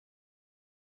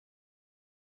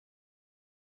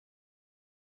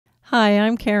Hi,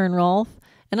 I'm Karen Rolfe,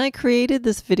 and I created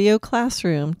this video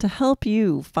classroom to help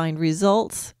you find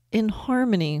results in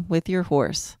harmony with your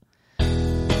horse. It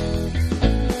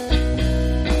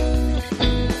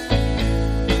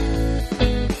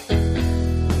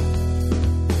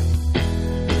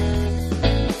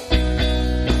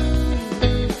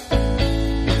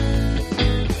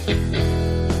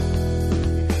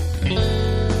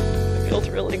feels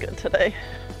really good today.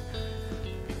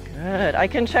 Good. I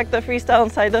can check the freestyle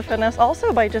inside the finesse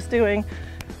also by just doing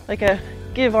like a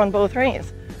give on both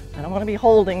reins. I don't want to be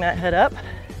holding that head up.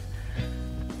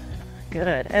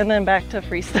 Good. And then back to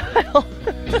freestyle.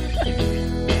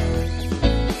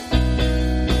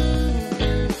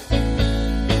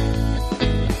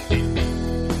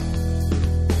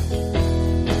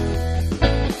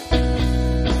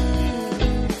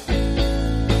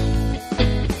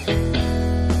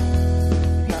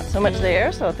 So much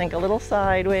there, so think a little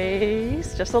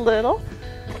sideways, just a little.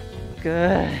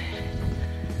 Good.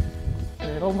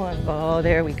 Little one. Oh,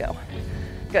 there we go.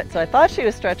 Good. So I thought she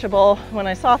was stretchable. When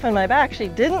I softened my back, she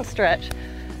didn't stretch.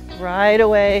 Right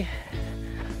away,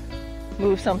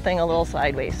 move something a little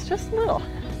sideways, just a little.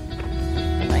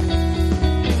 Nice.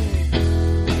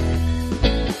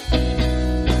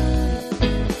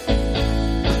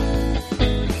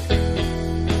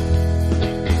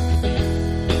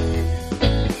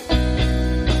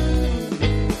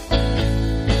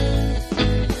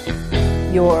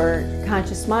 Your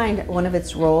conscious mind, one of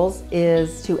its roles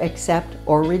is to accept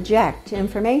or reject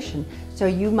information. So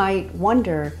you might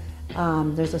wonder,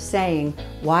 there's a saying,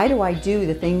 why do I do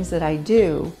the things that I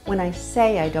do when I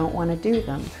say I don't want to do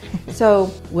them?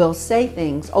 So we'll say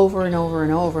things over and over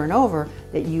and over and over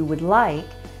that you would like,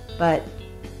 but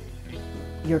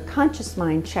your conscious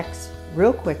mind checks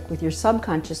real quick with your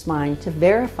subconscious mind to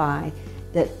verify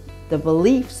that the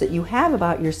beliefs that you have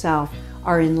about yourself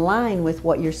are in line with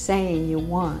what you're saying you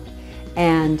want.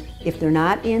 And if they're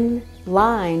not in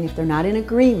line, if they're not in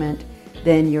agreement,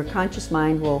 then your conscious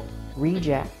mind will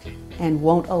reject and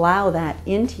won't allow that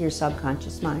into your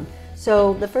subconscious mind.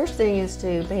 So the first thing is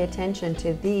to pay attention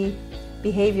to the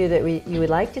behavior that you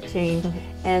would like to change,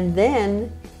 and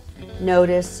then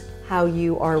notice how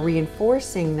you are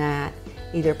reinforcing that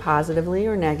either positively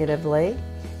or negatively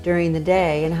during the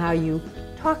day, and how you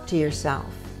talk to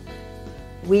yourself.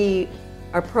 We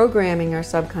are programming our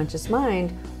subconscious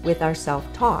mind with our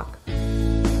self-talk.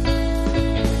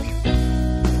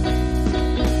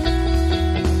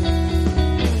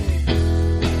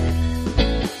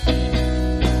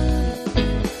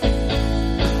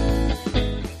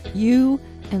 You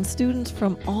and students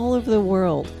from all over the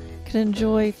world can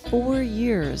enjoy 4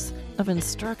 years of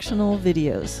instructional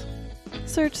videos.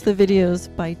 Search the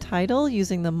videos by title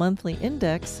using the monthly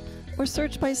index, or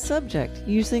search by subject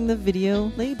using the video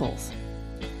labels.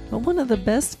 But one of the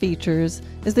best features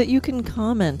is that you can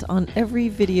comment on every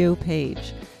video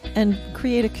page and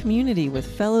create a community with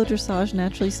fellow Dressage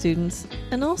Naturally students,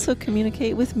 and also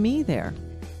communicate with me there.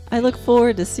 I look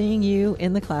forward to seeing you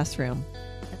in the classroom.